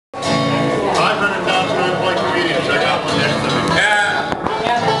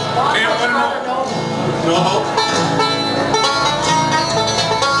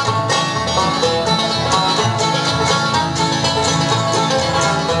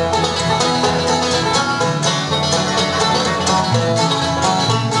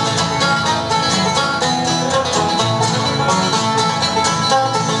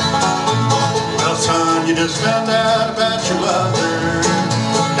found out about your mother,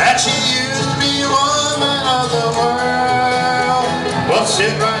 that she used to be a woman of the world. Well,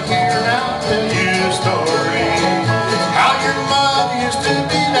 sit right here and I'll tell you a story, how your mother used to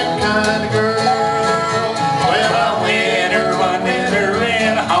be that kind of girl. Well, I went her one dinner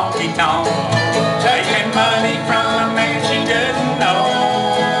in a honky-tonk, taking money from a man she didn't know.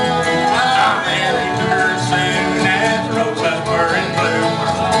 I married her soon as roses were in bloom.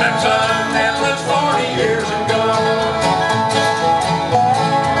 That's that was 40 years ago.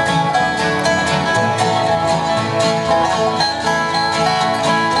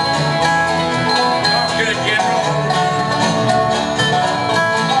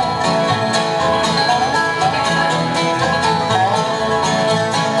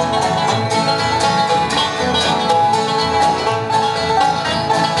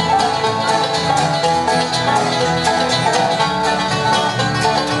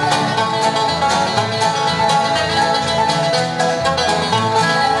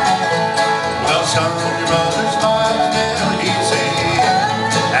 Son, your mother's life's never easy.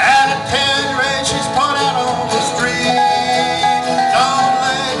 At a tender age, she's put out on the street. Don't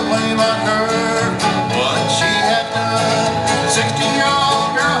lay the blame on her for what she had done. A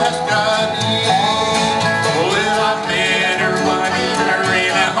 16-year-old girl has got to eat. Well, I met her one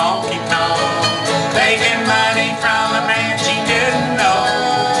evening in a honky-tonk, taking money from a man she didn't know.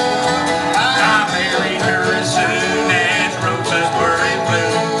 I married her as soon as roses were in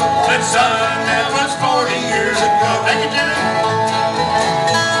bloom. But son,